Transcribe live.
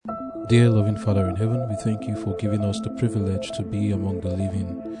Dear loving Father in heaven, we thank you for giving us the privilege to be among the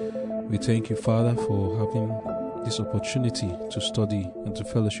living. We thank you, Father, for having this opportunity to study and to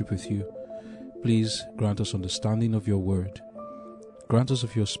fellowship with you. Please grant us understanding of your word. Grant us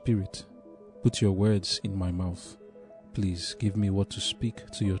of your spirit. Put your words in my mouth. Please give me what to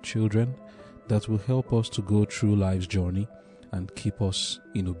speak to your children that will help us to go through life's journey and keep us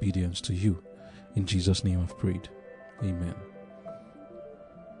in obedience to you. In Jesus' name I've prayed. Amen.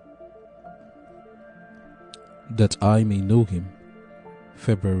 That I may know him.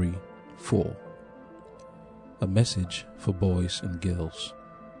 February 4. A message for boys and girls.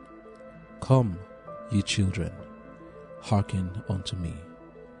 Come, ye children, hearken unto me.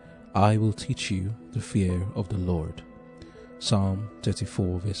 I will teach you the fear of the Lord. Psalm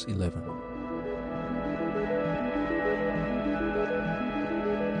 34 verse 11.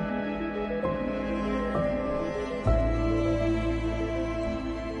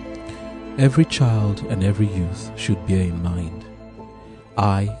 Every child and every youth should bear in mind,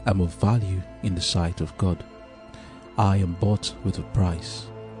 I am of value in the sight of God. I am bought with a price,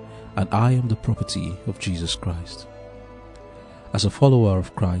 and I am the property of Jesus Christ. As a follower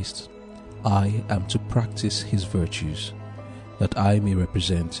of Christ, I am to practice his virtues, that I may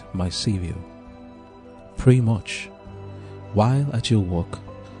represent my Saviour. Pray much. While at your work,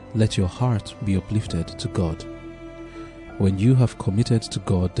 let your heart be uplifted to God. When you have committed to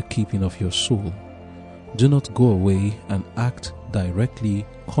God the keeping of your soul, do not go away and act directly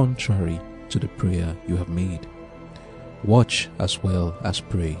contrary to the prayer you have made. Watch as well as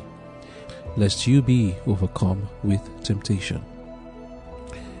pray, lest you be overcome with temptation.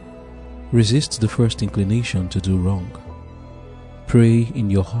 Resist the first inclination to do wrong. Pray in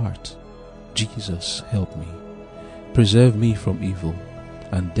your heart, Jesus, help me. Preserve me from evil,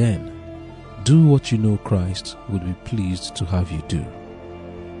 and then do what you know Christ would be pleased to have you do.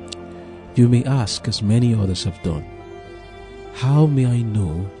 You may ask, as many others have done, how may I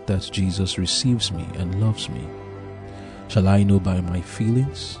know that Jesus receives me and loves me? Shall I know by my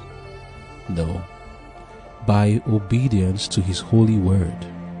feelings? No, by obedience to his holy word.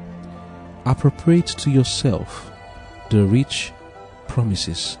 Appropriate to yourself the rich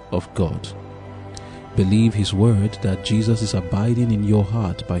promises of God. Believe his word that Jesus is abiding in your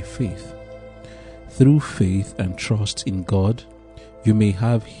heart by faith. Through faith and trust in God, you may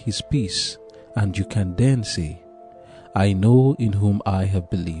have his peace, and you can then say, I know in whom I have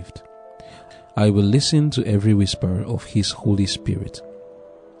believed. I will listen to every whisper of his Holy Spirit.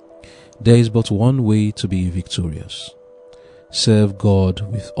 There is but one way to be victorious. Serve God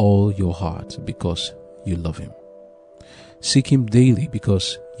with all your heart because you love him. Seek him daily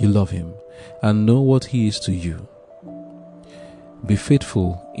because you love him and know what he is to you. Be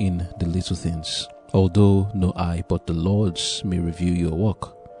faithful in the little things, although no eye but the Lord's may review your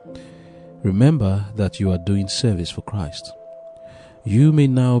work. Remember that you are doing service for Christ. You may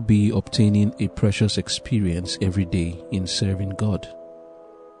now be obtaining a precious experience every day in serving God.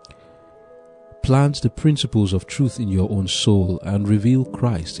 Plant the principles of truth in your own soul and reveal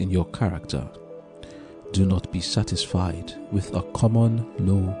Christ in your character. Do not be satisfied with a common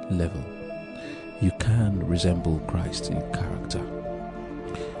low level. You can resemble Christ in character.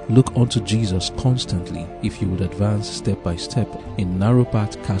 Look unto Jesus constantly if you would advance step by step in narrow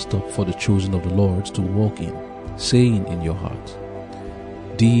path cast up for the chosen of the Lord to walk in, saying in your heart,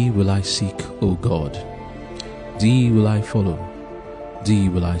 Thee will I seek, O God. Thee will I follow. Thee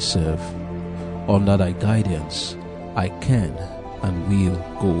will I serve. Under thy guidance, I can and will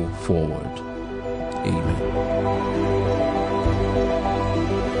go forward. Amen.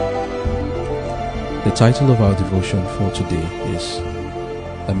 The title of our devotion for today is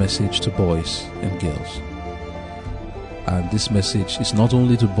A Message to Boys and Girls. And this message is not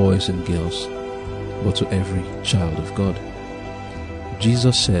only to boys and girls, but to every child of God.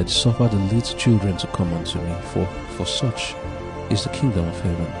 Jesus said, Suffer the little children to come unto me, for such is the kingdom of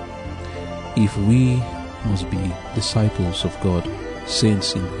heaven. If we must be disciples of God,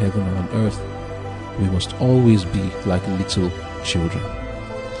 saints in heaven and on earth, we must always be like little children.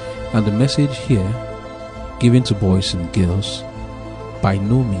 And the message here, given to boys and girls, by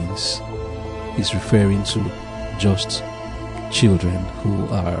no means is referring to just children who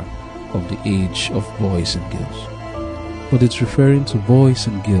are of the age of boys and girls, but it's referring to boys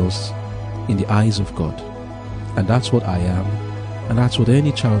and girls in the eyes of God. And that's what I am, and that's what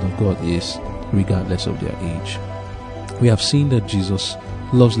any child of God is, regardless of their age. We have seen that Jesus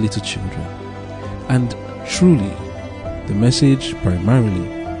loves little children, and truly the message primarily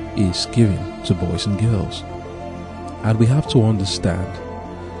is given to boys and girls. And we have to understand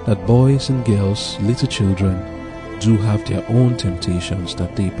that boys and girls, little children, do have their own temptations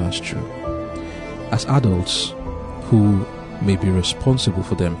that they pass through. As adults who may be responsible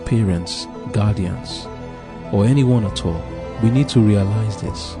for them, parents, guardians, or anyone at all, we need to realize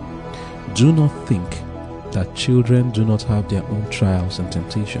this. Do not think that children do not have their own trials and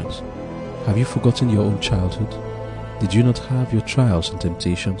temptations. Have you forgotten your own childhood? Did you not have your trials and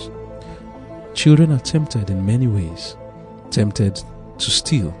temptations? Children are tempted in many ways. Tempted to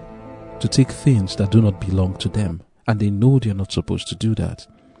steal, to take things that do not belong to them, and they know they are not supposed to do that.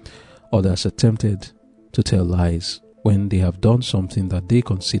 Others are tempted to tell lies when they have done something that they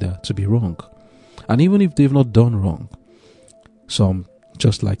consider to be wrong. And even if they've not done wrong, some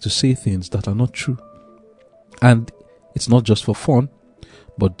just like to say things that are not true. And it's not just for fun,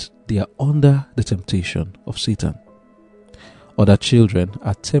 but they are under the temptation of Satan. Other children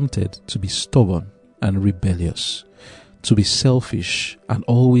are tempted to be stubborn and rebellious, to be selfish and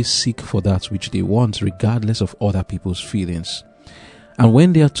always seek for that which they want regardless of other people's feelings. And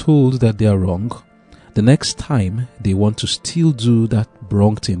when they are told that they are wrong, the next time they want to still do that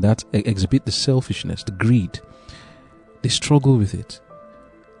wrong thing, that exhibit the selfishness, the greed, they struggle with it.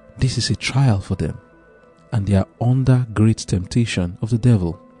 This is a trial for them, and they are under great temptation of the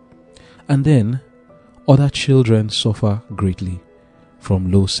devil. And then other children suffer greatly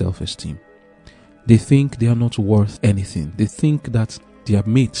from low self-esteem. They think they are not worth anything. They think that their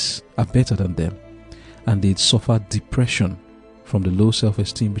mates are better than them, and they suffer depression from the low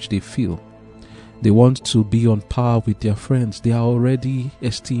self-esteem which they feel. They want to be on par with their friends. They are already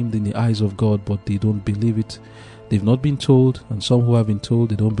esteemed in the eyes of God, but they don't believe it. They've not been told, and some who have been told,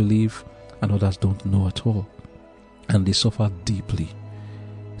 they don't believe, and others don't know at all. And they suffer deeply.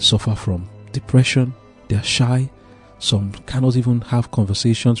 Suffer from depression. They are shy. Some cannot even have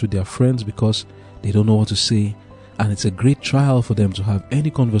conversations with their friends because they don't know what to say. And it's a great trial for them to have any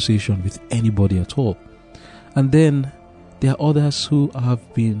conversation with anybody at all. And then there are others who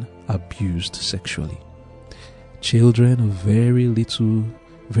have been abused sexually. Children of very little,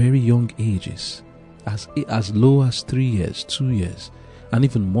 very young ages, as low as 3 years, 2 years, and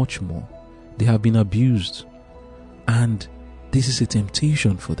even much more, they have been abused. And this is a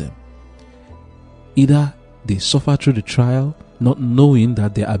temptation for them. Either they suffer through the trial, not knowing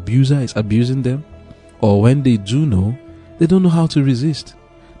that their abuser is abusing them, or when they do know, they don't know how to resist.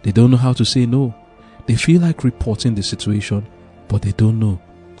 They don't know how to say no. They feel like reporting the situation, but they don't know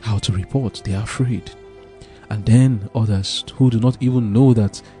how to report. They are afraid. And then others who do not even know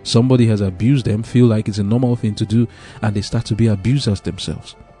that somebody has abused them feel like it's a normal thing to do, and they start to be abusers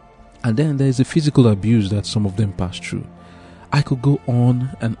themselves. And then there is the physical abuse that some of them pass through. I could go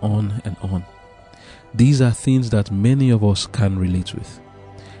on and on and on. These are things that many of us can relate with.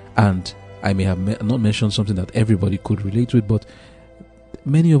 And I may have not mentioned something that everybody could relate with, but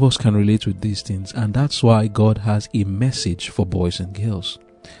many of us can relate with these things. And that's why God has a message for boys and girls.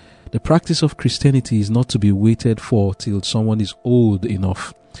 The practice of Christianity is not to be waited for till someone is old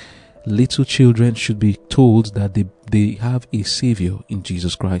enough. Little children should be told that they have a Saviour in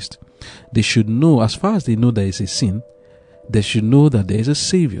Jesus Christ. They should know, as far as they know there is a sin, they should know that there is a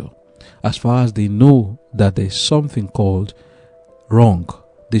Saviour. As far as they know that there is something called wrong,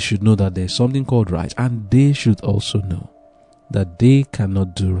 they should know that there is something called right. And they should also know that they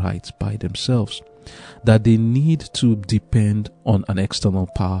cannot do right by themselves, that they need to depend on an external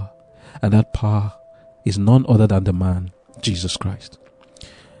power, and that power is none other than the man, Jesus Christ.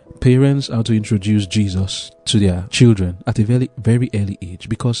 Parents are to introduce Jesus to their children at a very, very early age,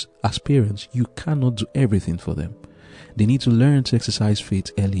 because as parents, you cannot do everything for them. They need to learn to exercise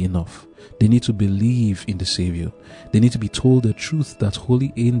faith early enough. They need to believe in the Saviour. They need to be told the truth that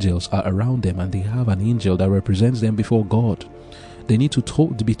holy angels are around them and they have an angel that represents them before God. They need to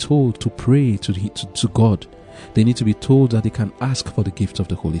be told to pray to God. They need to be told that they can ask for the gift of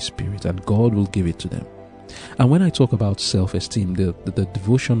the Holy Spirit and God will give it to them. And when I talk about self-esteem, the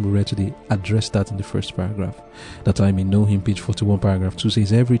devotion we read today addressed that in the first paragraph. That I may know him, page 41, paragraph 2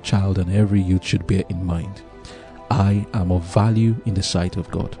 says, every child and every youth should bear in mind, I am of value in the sight of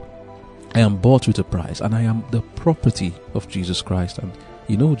God. I am bought with a price, and I am the property of Jesus Christ. And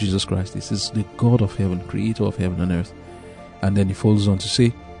you know Jesus Christ, this is the God of heaven, creator of heaven and earth. And then he follows on to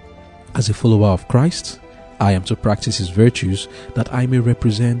say, as a follower of Christ, I am to practice his virtues that I may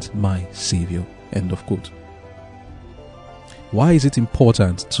represent my Saviour. End of quote. Why is it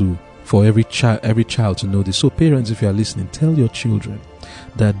important for every child to know this? So parents, if you are listening, tell your children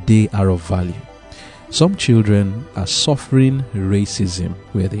that they are of value. Some children are suffering racism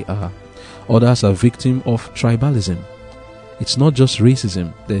where they are. Others are victims of tribalism. It's not just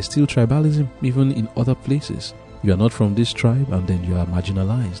racism. There's still tribalism even in other places. You are not from this tribe and then you are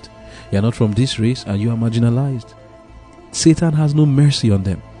marginalized. You are not from this race and you are marginalized. Satan has no mercy on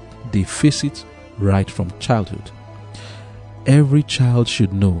them. They face it right from childhood. Every child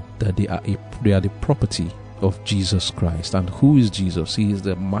should know that they are the property of Jesus Christ. And who is Jesus? He is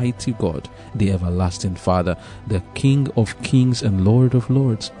the mighty God, the everlasting Father, the King of kings and Lord of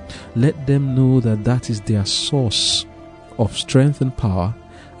lords. Let them know that that is their source of strength and power,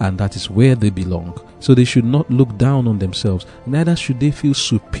 and that is where they belong. So they should not look down on themselves, neither should they feel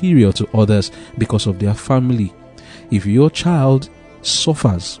superior to others because of their family. If your child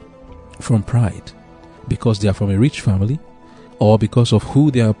suffers from pride because they are from a rich family, or because of who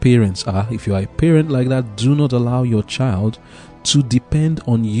their parents are, if you are a parent like that, do not allow your child to depend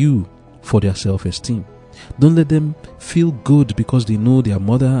on you for their self-esteem. Don't let them feel good because they know their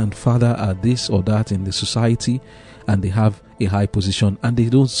mother and father are this or that in the society and they have a high position and they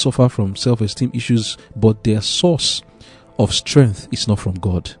don't suffer from self-esteem issues, but their source of strength is not from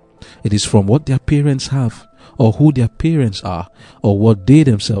God. It is from what their parents have, or who their parents are, or what they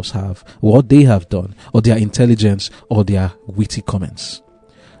themselves have, what they have done, or their intelligence, or their witty comments.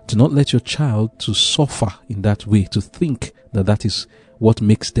 Do not let your child to suffer in that way, to think that that is what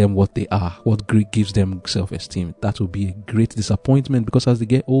makes them what they are, what gives them self-esteem. That will be a great disappointment, because as they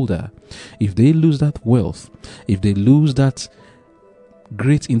get older, if they lose that wealth, if they lose that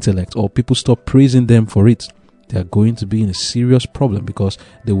great intellect, or people stop praising them for it, they are going to be in a serious problem, because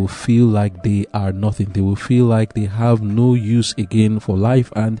they will feel like they are nothing. They will feel like they have no use again for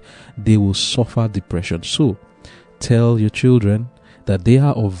life, and they will suffer depression. So tell your children that they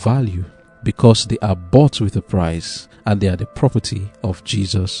are of value because they are bought with a price, and they are the property of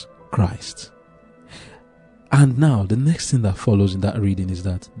Jesus Christ. And now the next thing that follows in that reading is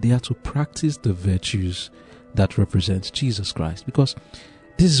that they are to practice the virtues that represent Jesus Christ, because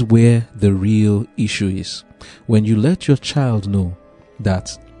this is where the real issue is. When you let your child know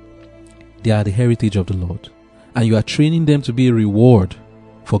that they are the heritage of the Lord, and you are training them to be a reward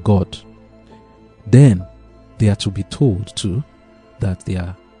for God, then they are to be told too that they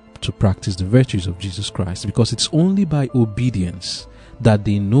are to practice the virtues of Jesus Christ, because it's only by obedience that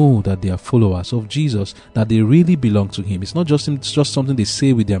they know that they are followers of Jesus, that they really belong to Him. It's not just something they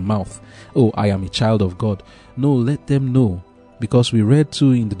say with their mouth, oh, I am a child of God. No, let them know, because we read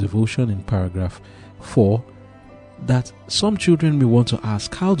too in the devotion in paragraph 4 that some children may want to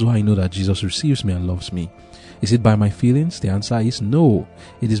ask, how do I know that Jesus receives me and loves me? Is it by my feelings? The answer is no.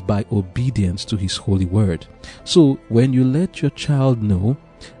 It is by obedience to His holy word. So when you let your child know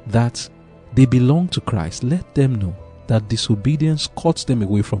that they belong to Christ, let them know that disobedience cuts them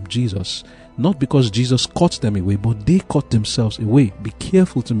away from Jesus. Not because Jesus cut them away, but they cut themselves away. Be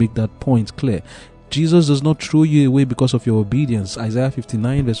careful to make that point clear. Jesus does not throw you away because of your obedience. Isaiah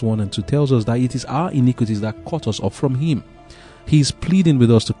 59 verse 1 and 2 tells us that it is our iniquities that cut us off from Him. He is pleading with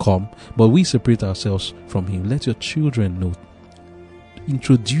us to come, but we separate ourselves from Him. Let your children know.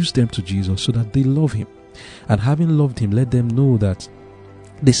 Introduce them to Jesus so that they love Him. And having loved Him, let them know that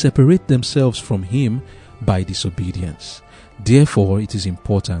they separate themselves from Him by disobedience. Therefore, it is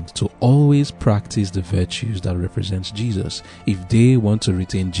important to always practice the virtues that represent Jesus if they want to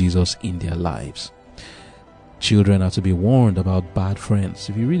retain Jesus in their lives. Children are to be warned about bad friends.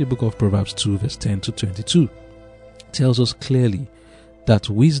 If you read the book of Proverbs 2 verse 10 to 22, it tells us clearly that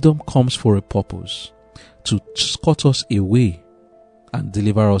wisdom comes for a purpose, to cut us away and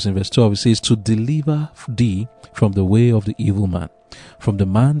deliver us. In verse 12 it says, to deliver thee from the way of the evil man, from the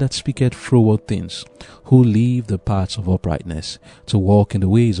man that speaketh froward things, who leave the paths of uprightness, to walk in the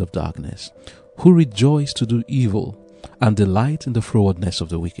ways of darkness, who rejoice to do evil, and delight in the frowardness of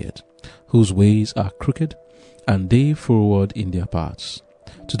the wicked, whose ways are crooked, and they froward in their paths,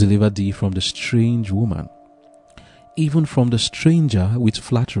 to deliver thee from the strange woman, even from the stranger which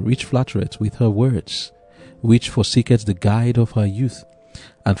flattereth with her words, which forsaketh the guide of her youth,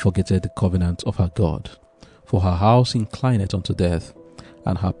 and forgetteth the covenant of her God. For her house inclineth unto death,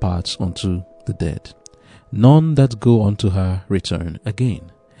 and her paths unto the dead. None that go unto her return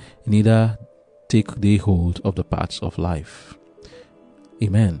again, neither take they hold of the paths of life.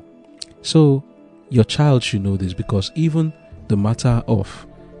 Amen. So, your child should know this, because even the matter of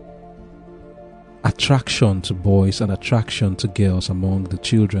attraction to boys and attraction to girls among the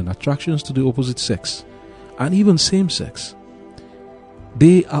children, attractions to the opposite sex, and even same sex,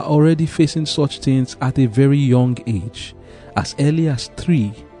 they are already facing such things at a very young age. As early as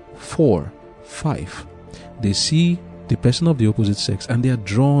 3, 4, 5, they see the person of the opposite sex and they are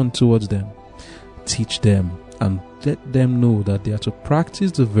drawn towards them. Teach them and let them know that they are to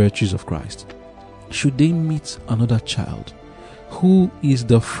practice the virtues of Christ. Should they meet another child who is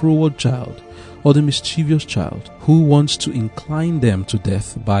the froward child or the mischievous child who wants to incline them to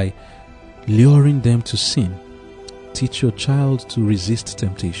death by luring them to sin, Teach your child to resist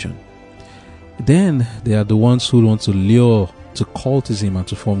temptation. Then they are the ones who want to lure to cultism and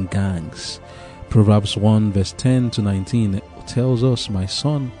to form gangs. Proverbs 1 verse 10 to 19 tells us, "My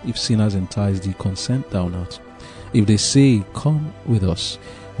son, if sinners entice thee, consent thou not. If they say, Come with us,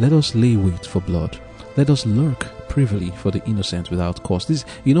 let us lay wait for blood. Let us lurk privily for the innocent without cause." This,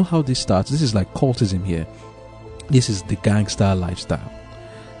 you know how this starts? This is like cultism here. This is the gangster lifestyle.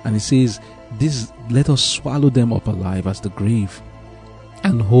 And it says, let us swallow them up alive as the grave,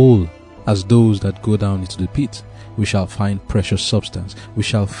 and whole as those that go down into the pit. We shall find precious substance. We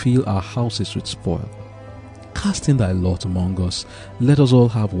shall fill our houses with spoil. Cast in thy lot among us. Let us all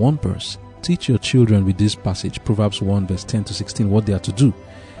have one purse. Teach your children with this passage, Proverbs 1 verse 10 to 16, what they are to do.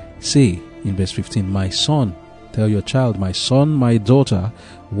 Say in verse 15, "My son," tell your child, "My son, my daughter,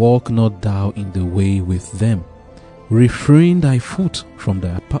 walk not thou in the way with them. Refrain thy foot from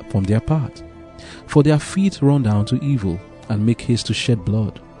their path. For their feet run down to evil, and make haste to shed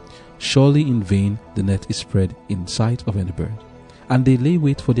blood. Surely in vain the net is spread in sight of any bird, and they lay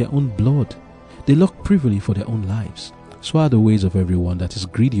wait for their own blood. They look privily for their own lives. So are the ways of everyone that is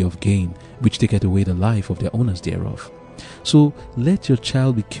greedy of gain, which taketh away the life of their owners thereof." So let your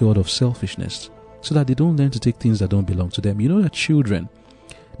child be cured of selfishness, so that they don't learn to take things that don't belong to them. You know that children,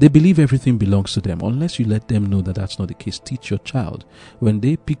 they believe everything belongs to them unless you let them know that that's not the case. Teach your child. When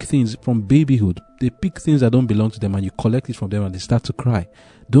they pick things from babyhood, they pick things that don't belong to them, and you collect it from them and they start to cry.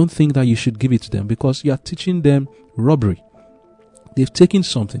 Don't think that you should give it to them, because you are teaching them robbery. They've taken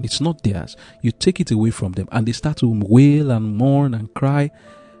something, it's not theirs. You take it away from them and they start to wail and mourn and cry,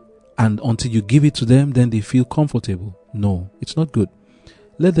 and until you give it to them, then they feel comfortable. No, it's not good.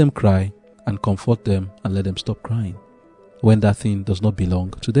 Let them cry and comfort them, and let them stop crying when that thing does not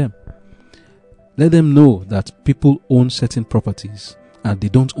belong to them. Let them know that people own certain properties and they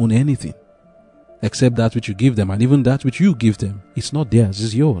don't own anything except that which you give them, and even that which you give them, it's not theirs,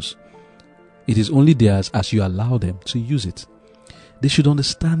 it's yours. It is only theirs as you allow them to use it. They should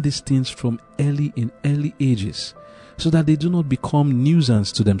understand these things from early ages, so that they do not become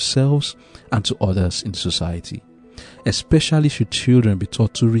nuisance to themselves and to others in society. Especially should children be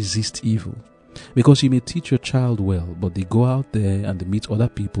taught to resist evil, because you may teach your child well, but they go out there and they meet other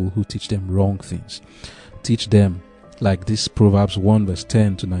people who teach them wrong things. Teach them, like this Proverbs 1 verse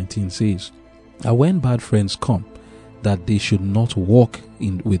 10 to 19 says, "And when bad friends come, that they should not walk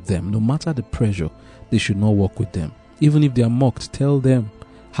in with them. No matter the pressure, they should not walk with them. Even if they are mocked, tell them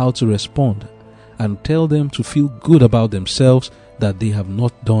how to respond, and tell them to feel good about themselves, that they have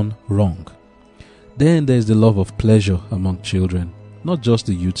not done wrong." Then there is the love of pleasure among children, not just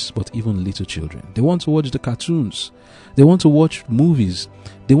the youths, but even little children. They want to watch the cartoons. They want to watch movies.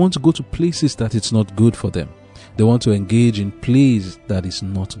 They want to go to places that it's not good for them. They want to engage in plays that is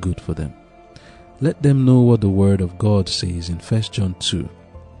not good for them. Let them know what the Word of God says in 1 John 2,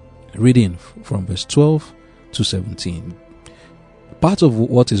 reading from verse 12 to 17. Part of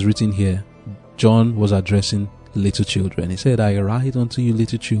what is written here, John was addressing little children. He said, "I write unto you,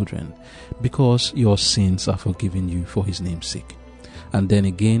 little children, because your sins are forgiven you for his name's sake." And then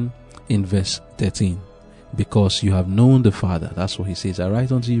again in verse 13, "Because you have known the Father." That's what he says. "I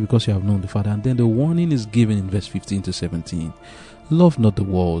write unto you because you have known the Father." And then the warning is given in verse 15 to 17. "Love not the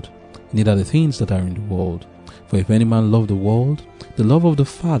world, neither the things that are in the world. For if any man love the world, the love of the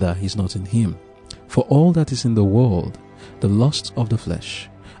Father is not in him. For all that is in the world, the lust of the flesh,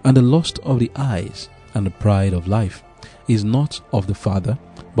 and the lust of the eyes, and the pride of life, is not of the Father,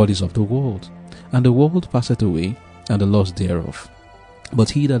 but is of the world. And the world passeth away, and the lust thereof. But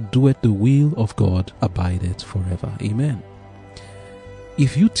he that doeth the will of God abideth forever." Amen.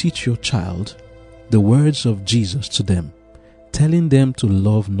 If you teach your child the words of Jesus to them, telling them to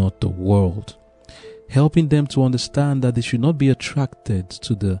love not the world, helping them to understand that they should not be attracted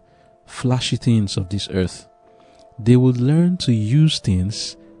to the flashy things of this earth, they will learn to use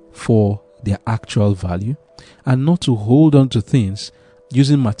things for their actual value, and not to hold on to things,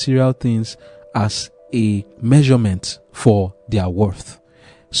 using material things as a measurement for their worth.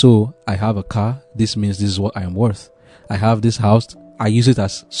 So, I have a car, this means this is what I am worth. I have this house, I use it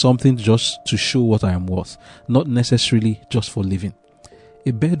as something just to show what I am worth, not necessarily just for living.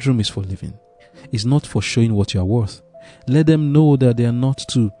 A bedroom is for living. It's not for showing what you are worth. Let them know that they are not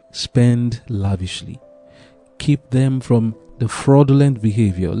to spend lavishly. Keep them from the fraudulent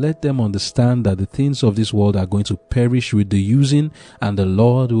behavior. Let them understand that the things of this world are going to perish with the using, and the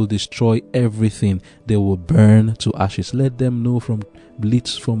Lord will destroy everything. They will burn to ashes. Let them know from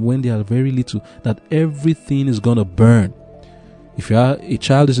when they are very little that everything is going to burn. If you are a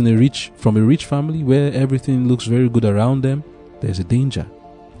child is from a rich family where everything looks very good around them, there's a danger.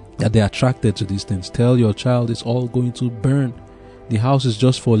 that they're attracted to these things. Tell your child it's all going to burn. The house is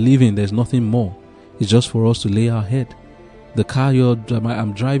just for living. There's nothing more. It's just for us to lay our head. The car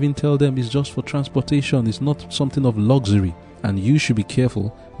I'm driving, tell them it's just for transportation. It's not something of luxury. And you should be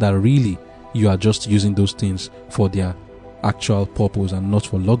careful that really you are just using those things for their actual purpose and not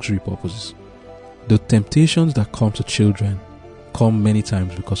for luxury purposes. The temptations that come to children come many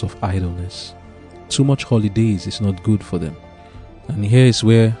times because of idleness. Too much holidays is not good for them. And here is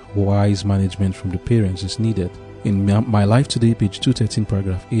where wise management from the parents is needed. In My Life Today, page 213,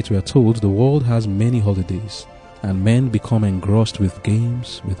 paragraph 8, we are told the world has many holidays, and men become engrossed with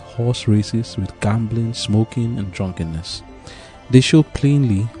games, with horse races, with gambling, smoking, and drunkenness. They show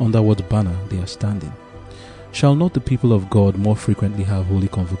plainly under what banner they are standing. Shall not the people of God more frequently have holy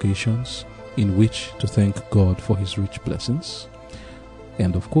convocations in which to thank God for his rich blessings?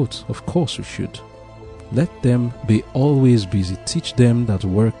 End of quote. Of course we should. Let them be always busy. Teach them that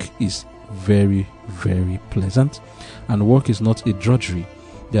work is very, very pleasant, and work is not a drudgery.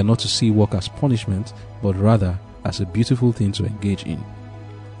 They are not to see work as punishment, but rather as a beautiful thing to engage in.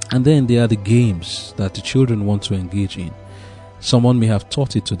 And then there are the games that the children want to engage in. Someone may have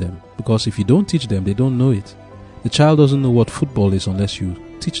taught it to them, because if you don't teach them, they don't know it. The child doesn't know what football is unless you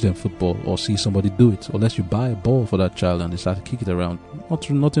teach them football or see somebody do it, unless you buy a ball for that child and they start to kick it around.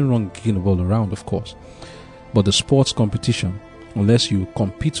 Nothing wrong kicking the ball around, of course. But the sports competition, unless you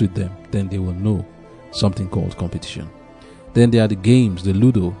compete with them, then they will know something called competition. Then there are the games, the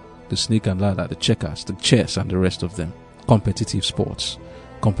Ludo, the snake and ladder, the checkers, the chess, and the rest of them. Competitive sports,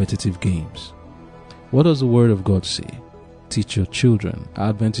 competitive games. What does the Word of God say? Teach your children.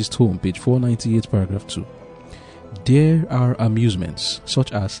 Adventist Home, page 498, paragraph 2. There are amusements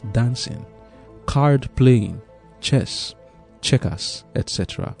such as dancing, card playing, chess, checkers,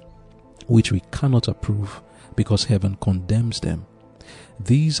 etc., which we cannot approve because heaven condemns them.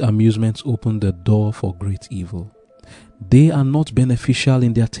 These amusements open the door for great evil. They are not beneficial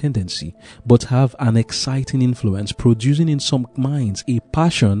in their tendency, but have an exciting influence, producing in some minds a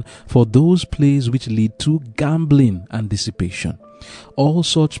passion for those plays which lead to gambling and dissipation. All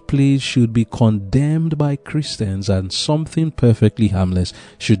such plays should be condemned by Christians, and something perfectly harmless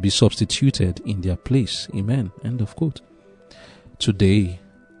should be substituted in their place. Amen. End of quote. Today,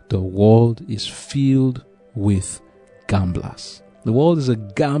 the world is filled with gamblers. The world is a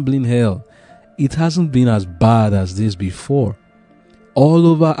gambling hell. It hasn't been as bad as this before. All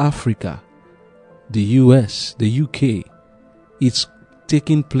over Africa, the US, the UK, it's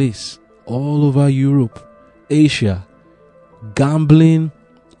taking place. All over Europe, Asia, gambling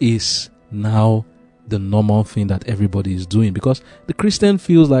is now the normal thing that everybody is doing, because the Christian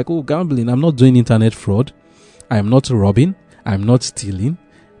feels like, oh, gambling, I'm not doing internet fraud, I'm not robbing, I'm not stealing,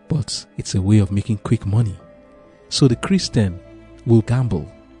 but it's a way of making quick money. So the Christian will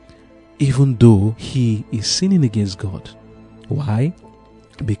gamble, even though he is sinning against God. Why?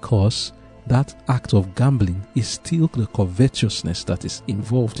 Because that act of gambling is still the covetousness that is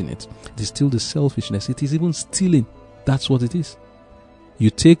involved in it. It is still the selfishness. It is even stealing. That's what it is. You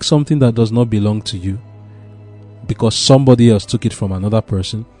take something that does not belong to you because somebody else took it from another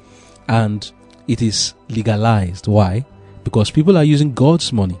person, and it is legalized. Why? Because people are using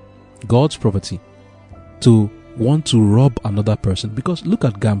God's money, God's property, to want to rob another person. Because look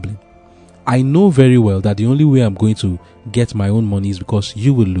at gambling. I know very well that the only way I'm going to get my own money is because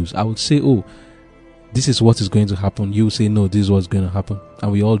you will lose. I would say, oh, this is what is going to happen. You say, no, this is what's going to happen.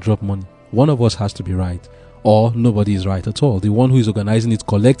 And we all drop money. One of us has to be right, or nobody is right at all. The one who is organizing it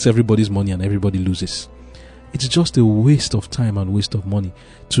collects everybody's money and everybody loses. It's just a waste of time and waste of money.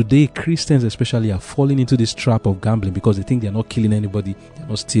 Today, Christians especially are falling into this trap of gambling because they think they're not killing anybody. They're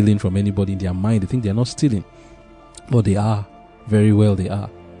not stealing from anybody in their mind. They think they're not stealing. But they are. Very well they are.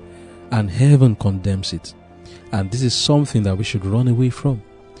 And heaven condemns it. And this is something that we should run away from.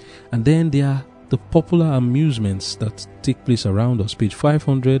 And then there are the popular amusements that take place around us. Page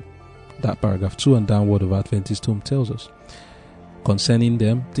 500, that paragraph 2 and downward of Adventist Home tells us concerning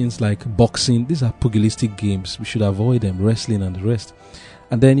them, things like boxing. These are pugilistic games. We should avoid them, wrestling and the rest.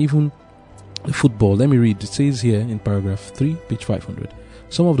 And then even the football. Let me read. It says here in paragraph 3, page 500.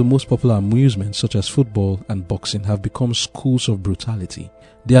 Some of the most popular amusements, such as football and boxing, have become schools of brutality.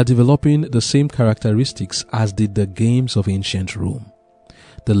 They are developing the same characteristics as did the games of ancient Rome.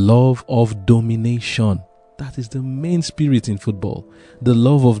 The love of domination. That is the main spirit in football. The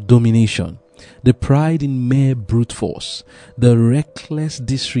love of domination. The pride in mere brute force. The reckless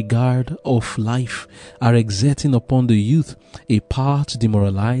disregard of life are exerting upon the youth a power to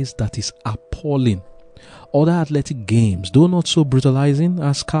demoralize that is appalling. Other athletic games, though not so brutalizing,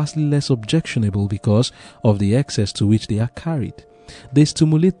 are scarcely less objectionable because of the excess to which they are carried. They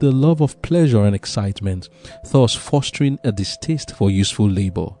stimulate the love of pleasure and excitement, thus fostering a distaste for useful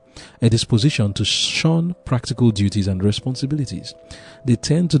labor, a disposition to shun practical duties and responsibilities. They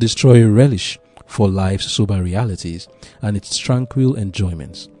tend to destroy a relish for life's sober realities and its tranquil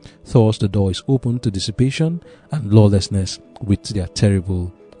enjoyments. Thus, the door is open to dissipation and lawlessness with their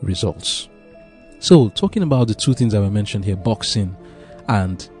terrible results. So, talking about the two things that were mentioned here, boxing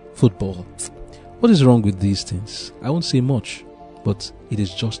and football. What is wrong with these things? I won't say much, but it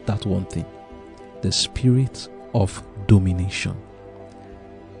is just that one thing. The spirit of domination.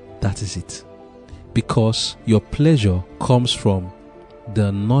 That is it. Because your pleasure comes from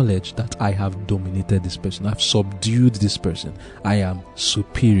the knowledge that I have dominated this person. I've subdued this person. I am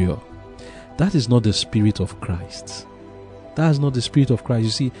superior. That is not the spirit of Christ. That is not the spirit of Christ.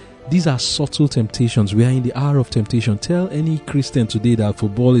 You see, these are subtle temptations. We are in the hour of temptation. Tell any Christian today that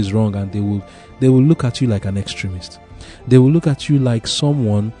football is wrong and they will look at you like an extremist. They will look at you like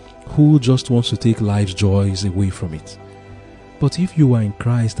someone who just wants to take life's joys away from it. But if you are in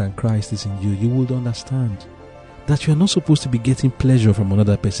Christ and Christ is in you, you would understand that you are not supposed to be getting pleasure from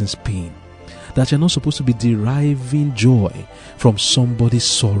another person's pain. That you are not supposed to be deriving joy from somebody's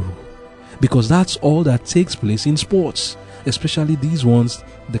sorrow. Because that's all that takes place in sports. Especially these ones,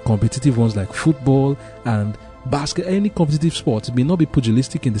 the competitive ones like football and basket, any competitive sport. It may not be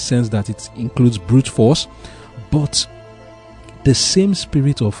pugilistic in the sense that it includes brute force, but the same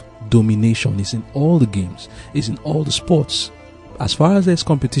spirit of domination is in all the games, is in all the sports. As far as there's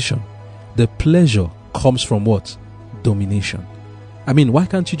competition, the pleasure comes from what? Domination. I mean, why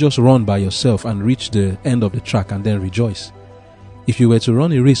can't you just run by yourself and reach the end of the track and then rejoice? If you were to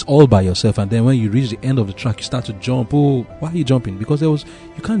run a race all by yourself and then when you reach the end of the track, you start to jump. Oh, why are you jumping? Because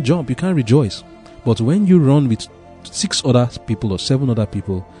you can't jump, you can't rejoice. But when you run with 6 other people or 7 other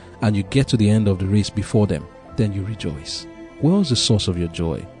people and you get to the end of the race before them, then you rejoice. Where's the source of your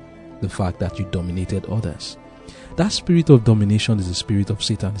joy? The fact that you dominated others. That spirit of domination is the spirit of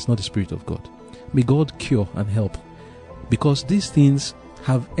Satan. It's not the spirit of God. May God cure and help. Because these things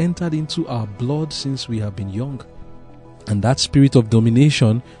have entered into our blood since we have been young. And that spirit of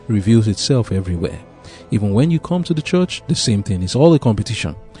domination reveals itself everywhere. Even when you come to the church, the same thing. It's all a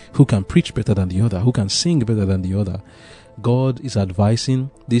competition. Who can preach better than the other? Who can sing better than the other? God is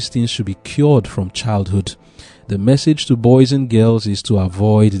advising these things should be cured from childhood. The message to boys and girls is to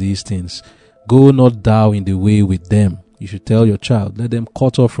avoid these things. Go not thou in the way with them. You should tell your child, let them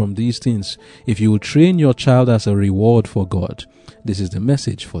cut off from these things. If you will train your child as a reward for God, this is the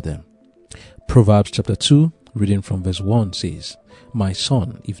message for them. Proverbs chapter 2, reading from verse 1 says, My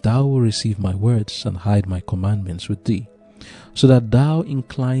son, if thou wilt receive my words and hide my commandments with thee, so that thou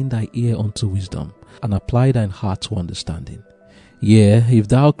incline thy ear unto wisdom and apply thine heart to understanding. Yea, if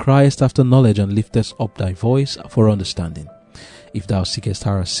thou criest after knowledge and liftest up thy voice for understanding, if thou seekest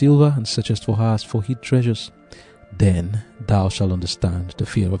her as silver and searchest for her as for hid treasures, then thou shalt understand the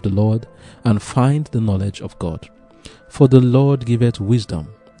fear of the Lord and find the knowledge of God. For the Lord giveth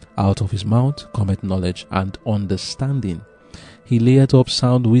wisdom, out of his mouth cometh knowledge and understanding. He layeth up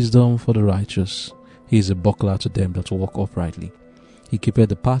sound wisdom for the righteous. He is a buckler to them that walk uprightly. He keepeth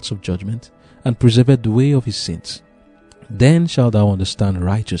the paths of judgment, and preserveth the way of his saints. Then shalt thou understand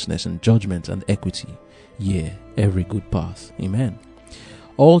righteousness and judgment and equity, yea, every good path. Amen.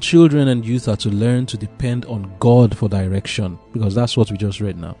 All children and youth are to learn to depend on God for direction, because that's what we just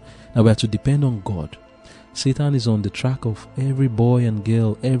read now. Now we are to depend on God. Satan is on the track of every boy and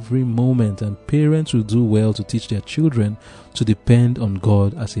girl every moment, and parents will do well to teach their children to depend on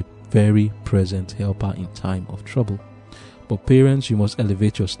God as a very present helper in time of trouble. But parents, you must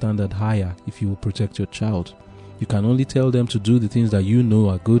elevate your standard higher if you will protect your child. You can only tell them to do the things that you know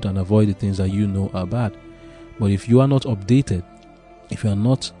are good and avoid the things that you know are bad. But if you are not updated, if you are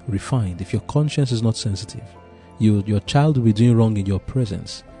not refined, if your conscience is not sensitive, your child will be doing wrong in your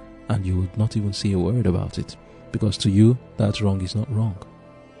presence, and you would not even say a word about it, because to you, that wrong is not wrong.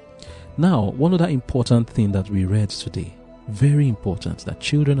 Now, one other important thing that we read today, very important, that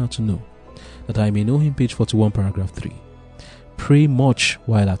children are to know, that I may know him, page 41, paragraph 3. Pray much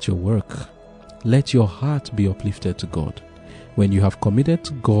while at your work. Let your heart be uplifted to God. When you have committed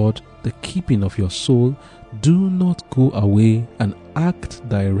to God the keeping of your soul, do not go away and act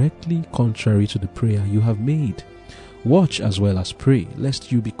directly contrary to the prayer you have made. Watch as well as pray,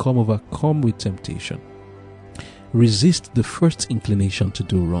 lest you become overcome with temptation. Resist the first inclination to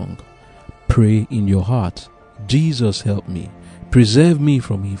do wrong. Pray in your heart, Jesus help me, preserve me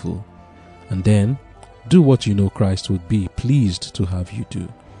from evil. And then, do what you know Christ would be pleased to have you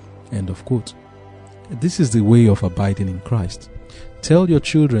do. End of quote. This is the way of abiding in Christ. Tell your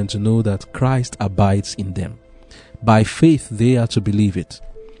children to know that Christ abides in them. By faith, they are to believe it.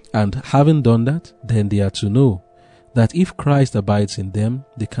 And having done that, then they are to know that if Christ abides in them,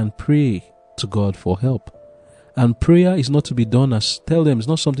 they can pray to God for help. And prayer is not to be done tell them, it's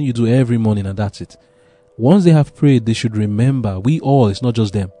not something you do every morning and that's it. Once they have prayed, they should remember, we all, it's not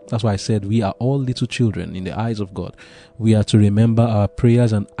just them. That's why I said we are all little children in the eyes of God. We are to remember our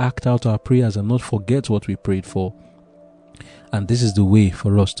prayers and act out our prayers and not forget what we prayed for. And this is the way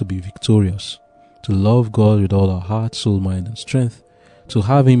for us to be victorious, to love God with all our heart, soul, mind, and strength, to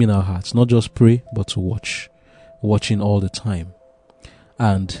have Him in our hearts, not just pray, but to watching all the time.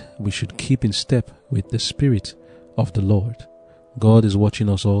 And we should keep in step with the Spirit of the Lord. God is watching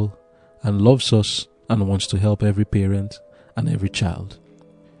us all and loves us and wants to help every parent and every child.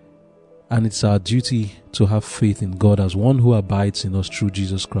 And it's our duty to have faith in God as one who abides in us through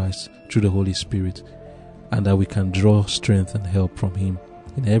Jesus Christ, through the Holy Spirit, and that we can draw strength and help from Him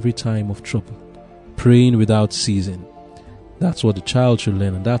in every time of trouble, praying without ceasing. That's what the child should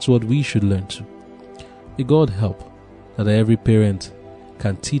learn, and that's what we should learn too. May God help that every parent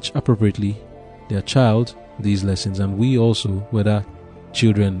can teach appropriately their child these lessons, and we also, whether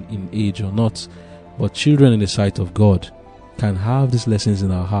children in age or not, but children in the sight of God, can have these lessons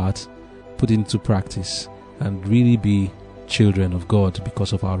in our heart, put into practice, and really be children of God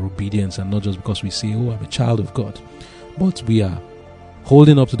because of our obedience, and not just because we say, oh, I'm a child of God, but we are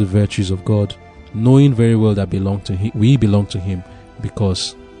holding up to the virtues of God, knowing very well that we belong to Him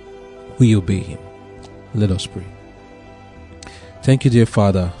because we obey Him. Let us pray. Thank you, dear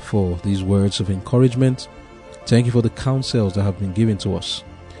Father, for these words of encouragement. Thank you for the counsels that have been given to us.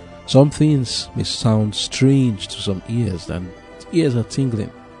 Some things may sound strange to some ears, and ears are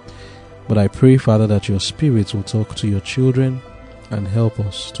tingling. But I pray, Father, that your Spirit will talk to your children and help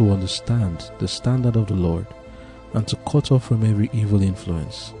us to understand the standard of the Lord and to cut off from every evil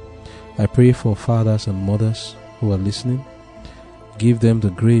influence. I pray for fathers and mothers who are listening. Give them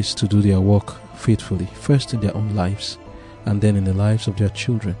the grace to do their work faithfully, first in their own lives and then in the lives of their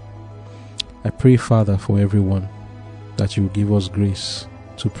children. I pray, Father, for everyone that you will give us grace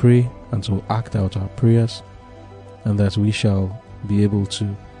to pray and to act out our prayers, and that we shall be able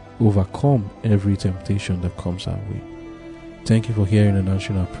to overcome every temptation that comes our way. Thank you for hearing and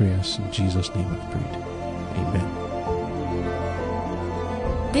answering our prayers. In Jesus' name I've prayed. Amen.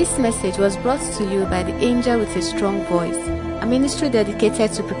 This message was brought to you by the Angel with a Strong Voice, a ministry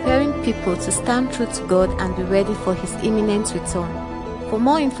dedicated to preparing people to stand true to God and be ready for His imminent return. For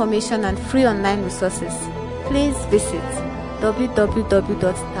more information and free online resources, please visit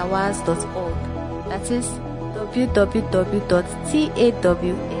www.tawasv.org. That is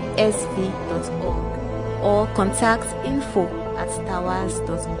www.tawasv.org, or contact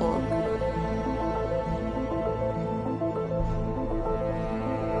info@tawasv.org.